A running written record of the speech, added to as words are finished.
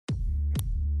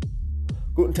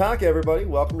Guten Tag, everybody.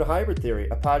 Welcome to Hybrid Theory,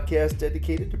 a podcast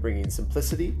dedicated to bringing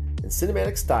simplicity and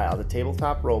cinematic style to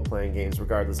tabletop role-playing games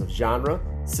regardless of genre,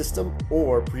 system,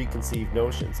 or preconceived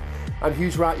notions. I'm Hugh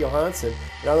Rott Johansson,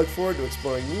 and I look forward to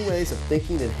exploring new ways of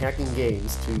thinking and hacking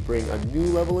games to bring a new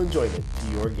level of enjoyment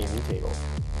to your gaming table.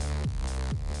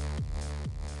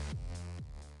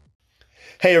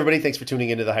 Hey everybody, thanks for tuning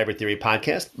into the Hybrid Theory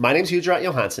podcast. My name is Hugh Rott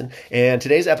Johansson, and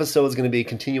today's episode is going to be a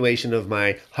continuation of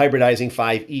my Hybridizing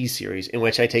 5e series, in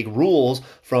which I take rules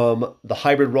from the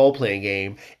hybrid role-playing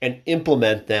game and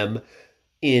implement them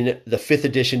in the 5th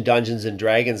edition Dungeons &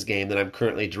 Dragons game that I'm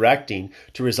currently directing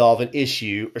to resolve an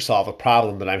issue or solve a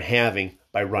problem that I'm having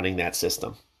by running that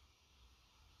system.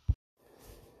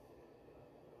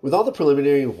 With all the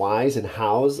preliminary whys and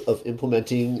hows of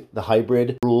implementing the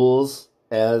hybrid rules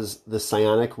as the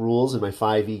psionic rules in my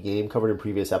 5e game covered in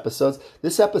previous episodes,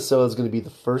 this episode is going to be the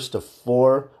first of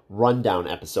 4 rundown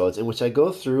episodes in which I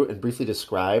go through and briefly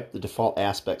describe the default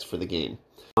aspects for the game.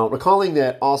 Now, recalling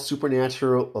that all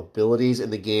supernatural abilities in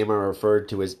the game are referred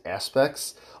to as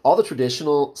aspects, all the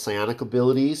traditional psionic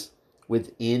abilities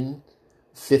within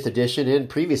 5th edition and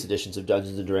previous editions of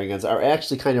Dungeons & Dragons are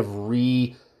actually kind of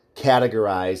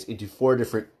recategorized into 4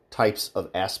 different types of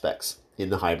aspects in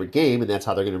the hybrid game, and that's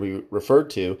how they're going to be referred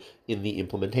to in the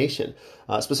implementation.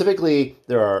 Specifically,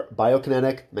 there are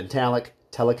biokinetic, mentalic,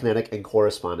 telekinetic, and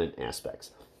correspondent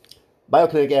aspects.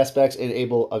 Biokinetic aspects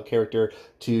enable a character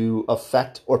to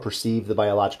affect or perceive the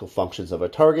biological functions of a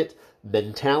target.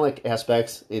 Mentalic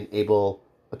aspects enable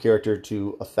a character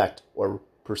to affect or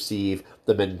perceive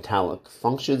the mentalic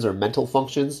functions or mental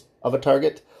functions of a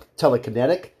target.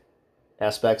 Telekinetic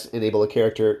aspects enable a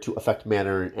character to affect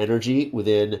matter and energy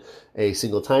within a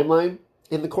single timeline.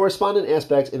 And the correspondent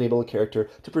aspects enable a character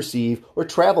to perceive or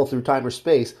travel through time or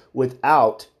space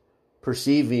without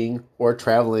perceiving or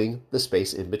traveling the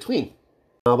space in between.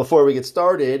 Now, before we get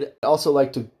started, I'd also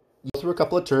like to go through a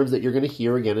couple of terms that you're going to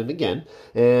hear again and again.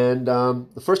 And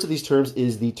the first of these terms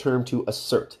is the term to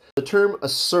assert. The term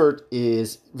assert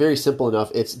is very simple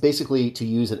enough. It's basically to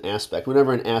use an aspect.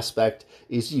 Whenever an aspect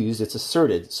is used, it's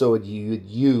asserted. So you would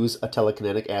use a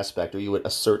telekinetic aspect, or you would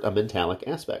assert a mentalic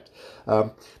aspect.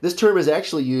 This term is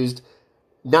actually used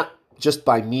not just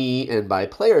by me and by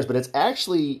players, but it's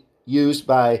actually used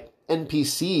by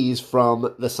NPCs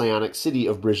from the psionic city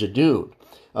of Brigadoon.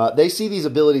 They see these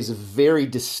abilities as very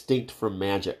distinct from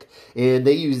magic, and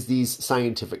they use these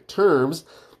scientific terms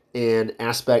and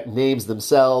aspect names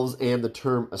themselves and the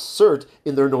term assert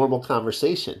in their normal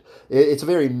conversation. It's a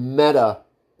very meta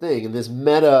thing, and this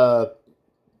meta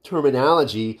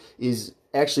terminology is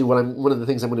actually one of the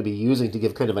things I'm going to be using to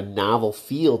give kind of a novel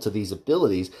feel to these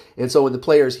abilities. And so when the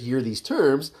players hear these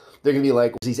terms, they're going to be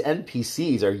like, these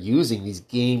NPCs are using these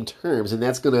game terms, and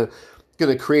that's going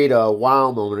to create a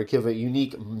wow moment or give a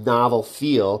unique novel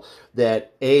feel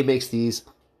that A, makes these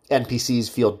NPCs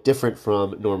feel different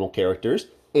from normal characters,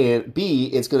 and B,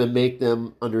 it's going to make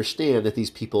them understand that these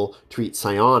people treat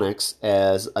psionics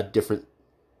as a different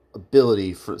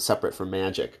ability separate from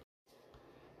magic.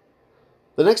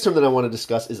 The next term that I want to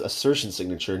discuss is assertion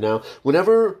signature. Now,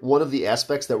 whenever one of the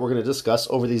aspects that we're going to discuss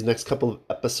over these next couple of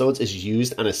episodes is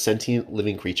used on a sentient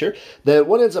living creature, then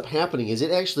what ends up happening is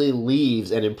it actually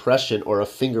leaves an impression or a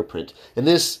fingerprint. And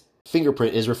this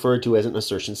fingerprint is referred to as an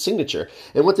assertion signature.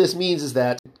 And what this means is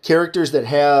that characters that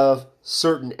have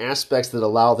certain aspects that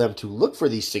allow them to look for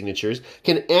these signatures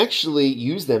can actually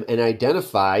use them and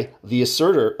identify the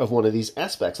asserter of one of these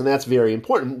aspects. And that's very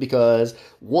important because,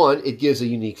 one, it gives a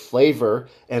unique flavor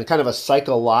and kind of a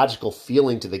psychological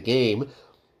feeling to the game,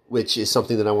 which is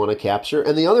something that I want to capture.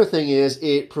 And the other thing is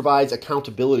it provides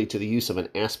accountability to the use of an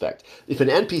aspect. If an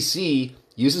NPC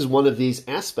uses one of these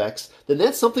aspects, then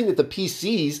that's something that the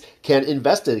PCs can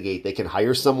investigate. They can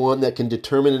hire someone that can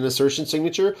determine an assertion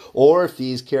signature, or if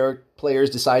these players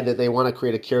decide that they want to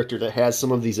create a character that has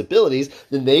some of these abilities,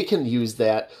 then they can use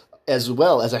that as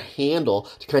well as a handle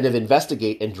to kind of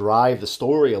investigate and drive the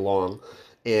story along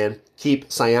and keep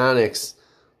psionics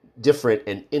different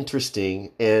and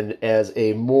interesting and as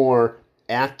a more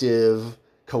active,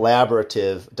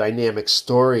 collaborative, dynamic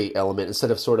story element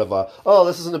instead of sort of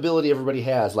this is an ability everybody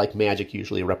has, like magic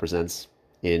usually represents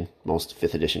in most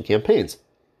 5th edition campaigns.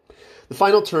 The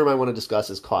final term I want to discuss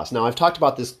is cost. Now, I've talked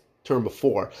about this term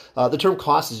before. The term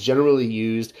cost is generally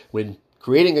used when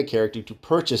creating a character to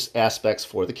purchase aspects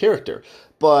for the character.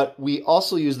 But we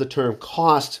also use the term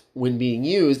cost when being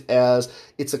used as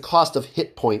it's a cost of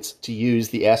hit points to use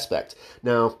the aspect.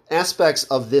 Now, aspects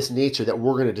of this nature that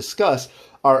we're going to discuss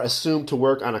are assumed to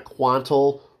work on a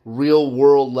quantal,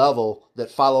 real-world level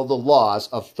that follow the laws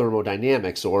of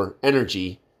thermodynamics or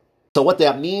energy So what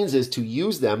that means is to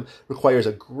use them requires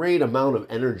a great amount of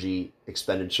energy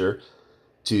expenditure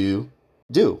to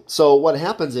do. So what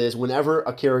happens is whenever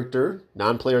a character,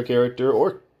 non-player character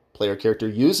or player character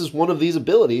uses one of these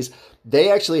abilities, they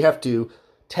actually have to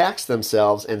tax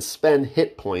themselves and spend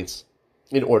hit points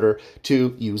in order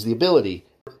to use the ability.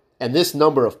 And this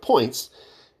number of points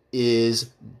is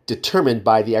determined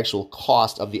by the actual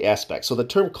cost of the aspect. So the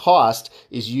term cost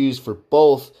is used for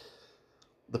both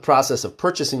the process of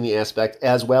purchasing the aspect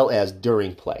as well as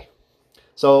during play.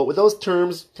 So with those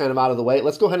terms kind of out of the way,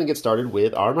 let's go ahead and get started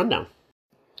with our rundown.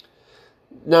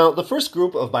 Now, the first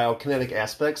group of biokinetic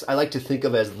aspects I like to think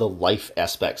of as the life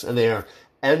aspects, and they are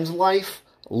end life,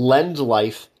 lend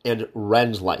life, and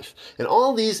rend life. And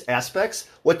all these aspects,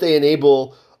 what they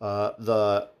enable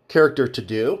the character to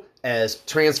do is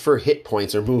transfer hit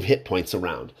points or move hit points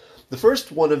around. The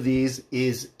first one of these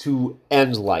is to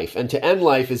end life. And to end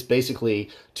life is basically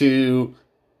to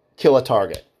kill a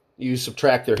target. You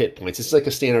subtract their hit points. It's like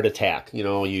a standard attack. You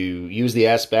know, you use the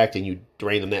aspect and you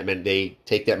drain them that many, they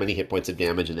take that many hit points of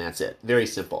damage, and that's it. Very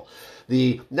simple.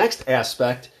 The next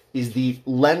aspect is the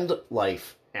lend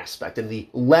life aspect. And the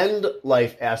lend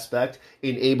life aspect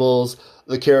enables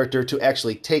the character to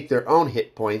actually take their own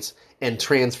hit points and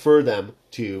transfer them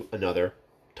to another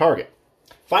target.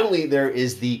 Finally, there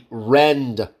is the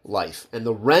rend life, and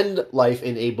the rend life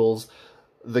enables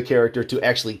the character to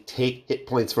actually take hit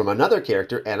points from another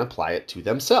character and apply it to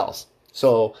themselves.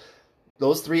 So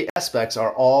those three aspects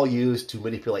are all used to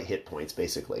manipulate hit points,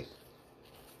 basically.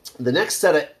 The next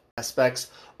set of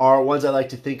aspects are ones I like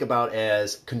to think about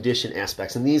as condition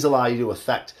aspects, and these allow you to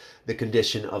affect the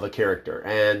condition of a character.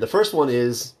 And the first one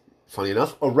is, funny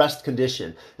enough, a rest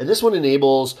condition. And this one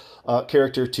enables a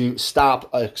character to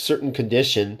stop a certain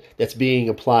condition that's being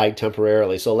applied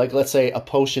temporarily. So like, let's say a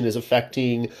potion is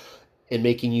affecting and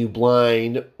making you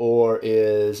blind, or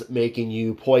is making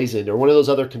you poisoned, or one of those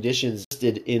other conditions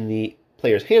listed in the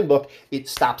player's handbook. It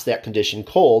stops that condition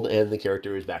cold and the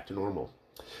character is back to normal.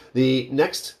 The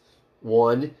next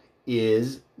one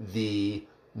is the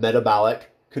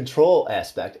metabolic control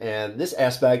aspect. And this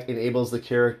aspect enables the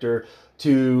character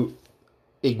to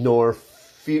ignore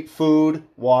food,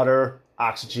 water,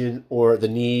 oxygen, or the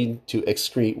need to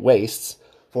excrete wastes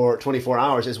for 24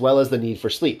 hours, as well as the need for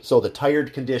sleep. So the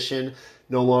tired condition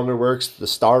no longer works, the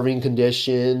starving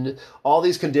condition, all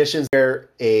these conditions where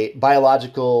a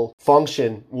biological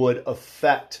function would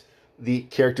affect the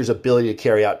character's ability to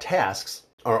carry out tasks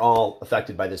are all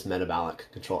affected by this metabolic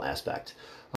control aspect.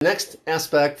 The next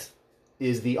aspect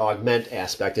is the augment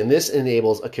aspect, and this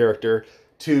enables a character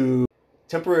to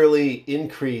temporarily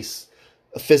increase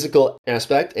a physical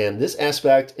aspect, and this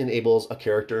aspect enables a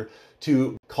character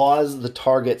to cause the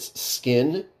target's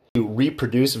skin to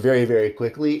reproduce very, very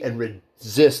quickly and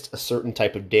resist a certain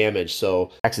type of damage, so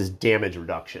acts as damage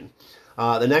reduction.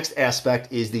 The next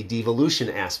aspect is the devolution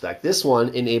aspect. This one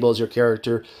enables your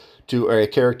character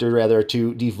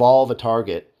to devolve a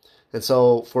target. And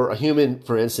so for a human,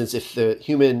 for instance, if the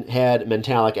human had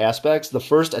mentalic aspects, the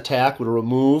first attack would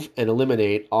remove and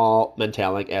eliminate all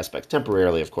mentalic aspects,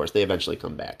 temporarily, of course. They eventually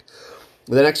come back.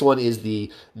 The next one is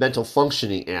the mental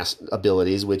functioning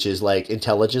abilities, which is like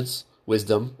intelligence,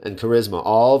 wisdom, and charisma.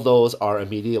 All of those are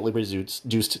immediately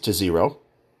reduced to 0.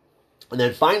 And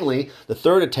then finally, the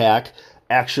third attack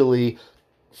actually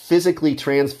physically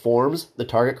transforms the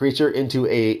target creature into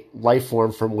a life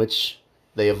form from which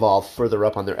they evolve further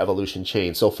up on their evolution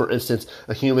chain. So for instance,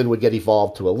 a human would get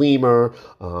evolved to a lemur,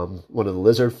 one of the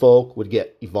lizard folk would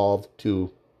get evolved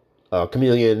to a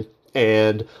chameleon,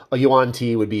 and a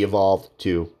yuan-ti would be evolved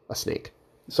to a snake.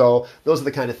 So those are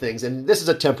the kind of things. And this is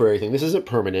a temporary thing. This isn't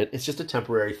permanent. It's just a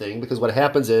temporary thing, because what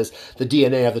happens is the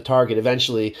DNA of the target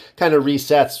eventually kind of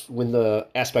resets when the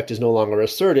aspect is no longer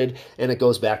asserted, and it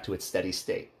goes back to its steady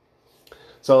state.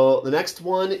 So the next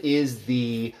one is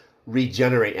the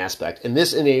regenerate aspect, and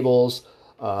this enables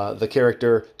the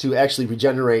character to actually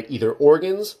regenerate either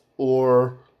organs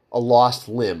or a lost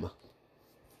limb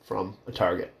from a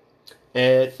target.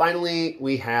 And finally,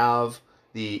 we have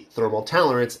the thermal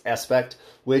tolerance aspect,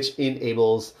 which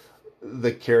enables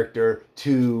the character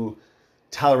to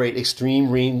tolerate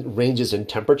extreme ranges in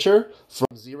temperature from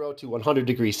 0 to 100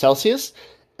 degrees Celsius,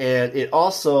 and it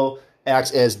also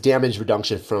acts as damage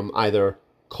reduction from either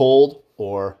cold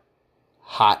or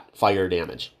hot fire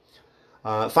damage.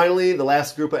 Finally, the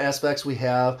last group of aspects we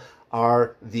have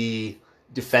are the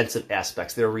defensive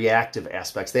aspects. They're reactive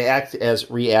aspects. They act as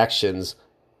reactions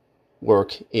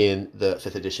work in the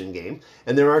 5th edition game.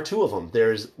 And there are 2 of them.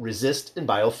 There's resist and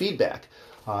biofeedback.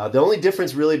 The only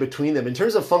difference really between them, in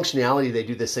terms of functionality, they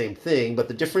do the same thing, but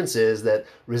the difference is that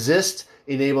resist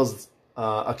enables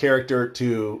a character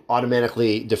to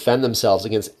automatically defend themselves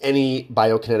against any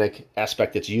biokinetic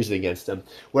aspect that's used against them.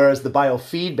 Whereas the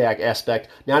biofeedback aspect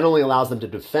not only allows them to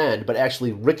defend, but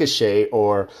actually ricochet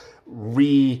or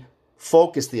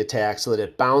refocus the attack so that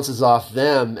it bounces off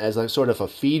them as a sort of a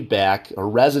feedback or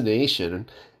resonance,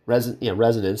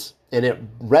 and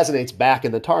it resonates back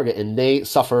in the target, and they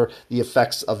suffer the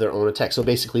effects of their own attack. So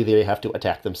basically, they have to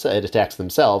attack themselves. It attacks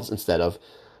themselves instead of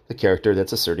the character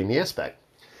that's asserting the aspect.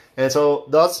 And so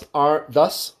those are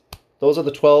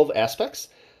the 12 aspects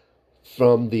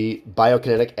from the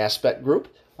biokinetic aspect group.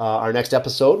 Our next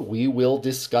episode, we will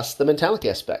discuss the mentalic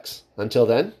aspects. Until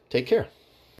then, take care.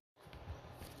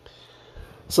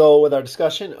 So with our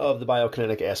discussion of the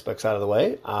biokinetic aspects out of the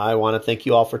way, I want to thank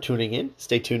you all for tuning in.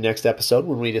 Stay tuned next episode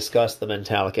when we discuss the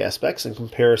mentalic aspects and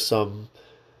compare some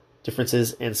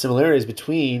differences and similarities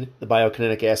between the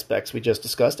biokinetic aspects we just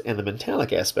discussed and the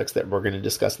mentalic aspects that we're going to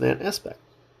discuss in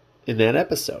that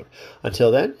episode. Until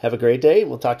then, have a great day.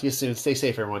 We'll talk to you soon. Stay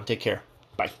safe, everyone. Take care.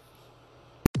 Bye.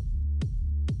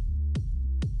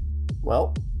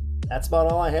 Well, that's about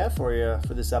all I have for you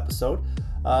for this episode.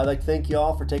 I'd like to thank you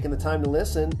all for taking the time to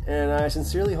listen, and I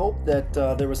sincerely hope that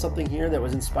there was something here that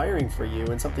was inspiring for you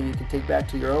and something you can take back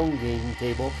to your own gaming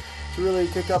table to really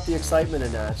kick up the excitement a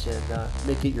notch and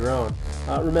make it your own.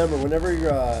 Remember, whenever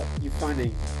you find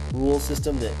a rule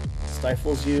system that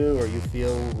stifles you or you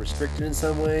feel restricted in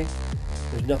some way,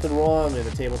 there's nothing wrong in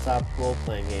a tabletop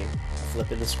role-playing game.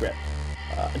 Flipping the script.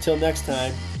 Until next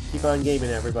time, keep on gaming,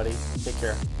 everybody. Take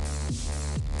care.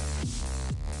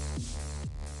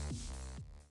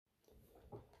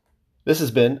 This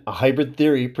has been a Hybrid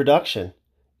Theory production.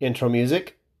 Intro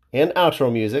music and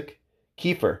outro music,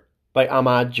 Kiefer by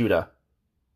Ahmad Judah.